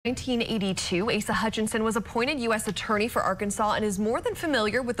1982, Asa Hutchinson was appointed U.S. Attorney for Arkansas and is more than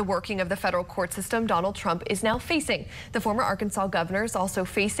familiar with the working of the federal court system Donald Trump is now facing. The former Arkansas governor is also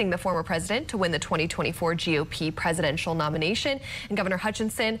facing the former president to win the 2024 GOP presidential nomination. And Governor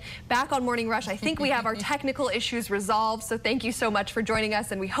Hutchinson, back on Morning Rush. I think we have our technical issues resolved, so thank you so much for joining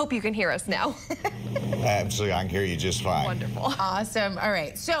us, and we hope you can hear us now. Absolutely, I can hear you just fine. Wonderful. Awesome. All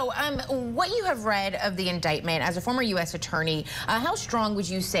right, so what you have read of the indictment as a former U.S. Attorney, how strong would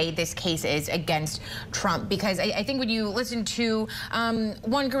you say this case is against Trump? Because I think when you listen to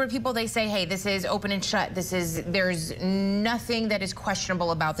one group of people, they say, hey, this is open and shut. There's nothing that is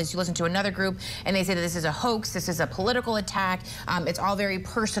questionable about this. You listen to another group and they say that this is a hoax, this is a political attack, it's all very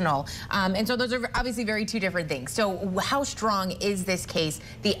personal. And so those are obviously two different things. So how strong is this case,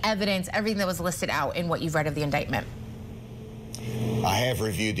 the evidence, everything that was listed out in what you've read of the indictment? I have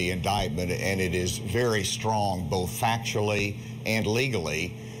reviewed the indictment, and it is very strong, both factually and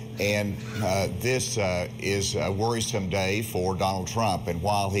legally. And this is a worrisome day for Donald Trump. And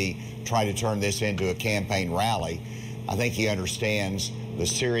while he tried to turn this into a campaign rally, I think he understands the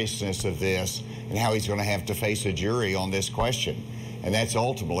seriousness of this and how he's going to have to face a jury on this question. And that's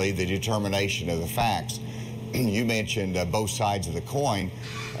ultimately the determination of the facts. You mentioned both sides of the coin.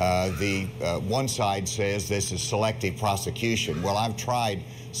 One side says this is selective prosecution. Well, I've tried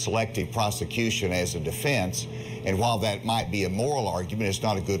selective prosecution as a defense, and while that might be a moral argument, it's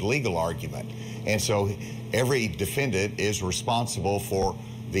not a good legal argument. And so every defendant is responsible for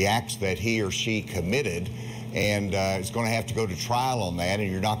the acts that he or she committed, and is going to have to go to trial on that,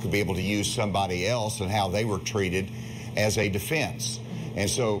 and you're not going to be able to use somebody else and how they were treated as a defense. And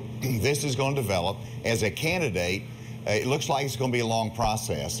so this is going to develop. As a candidate, it looks like it's going to be a long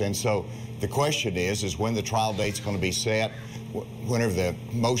process. And so the question is when the trial date's going to be set, when are the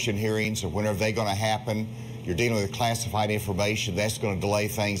motion hearings, or when are they going to happen? You're dealing with classified information. That's going to delay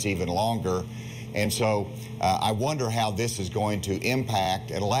things even longer. And so I wonder how this is going to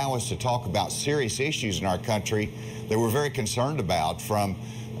impact and allow us to talk about serious issues in our country that we're very concerned about, from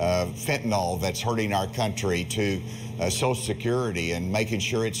fentanyl that's hurting our country to Social Security and making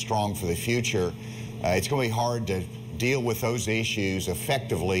sure it's strong for the future. It's going to be hard to deal with those issues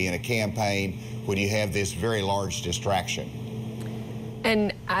effectively in a campaign when you have this very large distraction.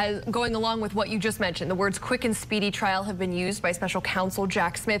 And going along with what you just mentioned, the words quick and speedy trial have been used by special counsel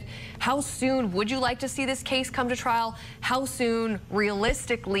Jack Smith. How soon would you like to see this case come to trial? How soon,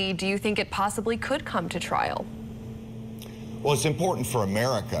 realistically, do you think it possibly could come to trial? Well, it's important for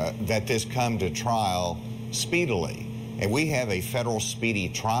America that this come to trial speedily. And we have a federal speedy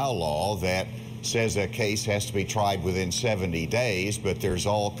trial law that says a case has to be tried within 70 days, but there's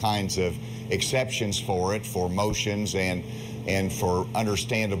all kinds of exceptions for it, for motions and for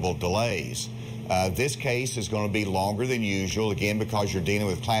understandable delays. This case is going to be longer than usual, again, because you're dealing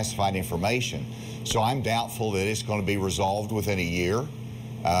with classified information. So I'm doubtful that it's going to be resolved within a year.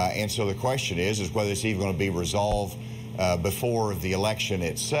 And so the question is whether it's even going to be resolved before the election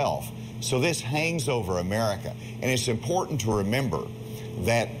itself. So this hangs over America. And it's important to remember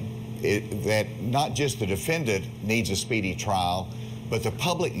that not just the defendant needs a speedy trial, but the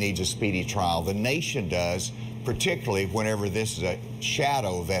public needs a speedy trial. The nation does, particularly whenever this is a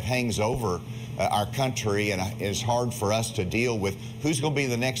shadow that hangs over our country, and it's hard for us to deal with who's going to be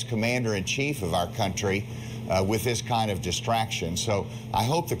the next commander-in-chief of our country with this kind of distraction. So I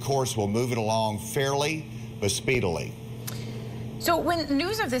hope the courts will move it along fairly but speedily. So when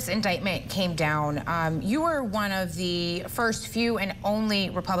news of this indictment came down, you were one of the first few and only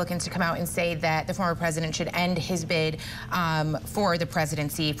Republicans to come out and say that the former president should end his bid for the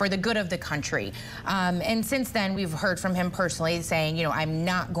presidency, for the good of the country. And since then, we've heard from him personally saying, you know, I'm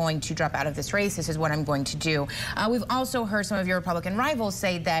not going to drop out of this race. This is what I'm going to do. We've also heard some of your Republican rivals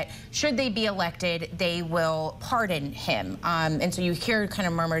say that should they be elected, they will pardon him. And so you hear kind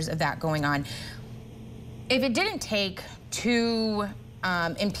of murmurs of that going on. If it didn't take two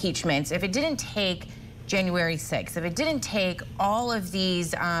impeachments, if it didn't take January 6th, if it didn't take all of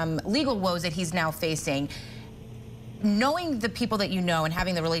these legal woes that he's now facing, knowing the people that you know and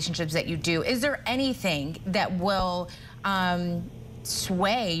having the relationships that you do, is there anything that will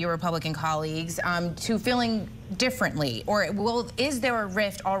sway your Republican colleagues to feeling differently? Or is there a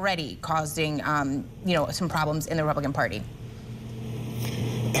rift already causing you know, some problems in the Republican Party?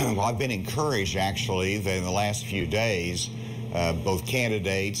 Well, I've been encouraged, actually, that in the last few days, both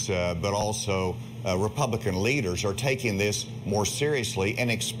candidates but also Republican leaders are taking this more seriously and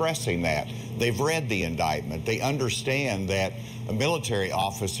expressing that. They've read the indictment. They understand that a military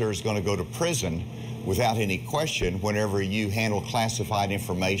officer is going to go to prison without any question whenever you handle classified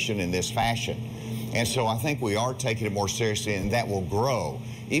information in this fashion. And so I think we are taking it more seriously, and that will grow.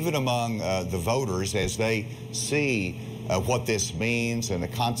 even among the voters as they see what this means and the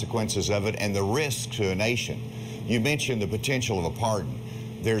consequences of it and the risk to a nation. You mentioned the potential of a pardon.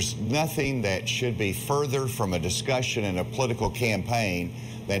 There's nothing that should be further from a discussion in a political campaign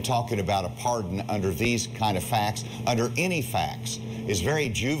than talking about a pardon under these kind of facts, under any facts. It's very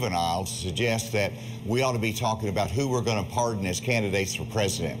juvenile to suggest that we ought to be talking about who we're going to pardon as candidates for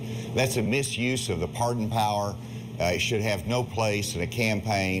president. That's a misuse of the pardon power. It should have no place in a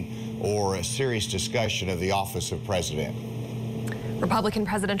campaign or a serious discussion of the office of president. Republican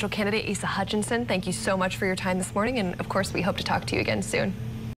presidential candidate Asa Hutchinson, thank you so much for your time this morning, and of course we hope to talk to you again soon.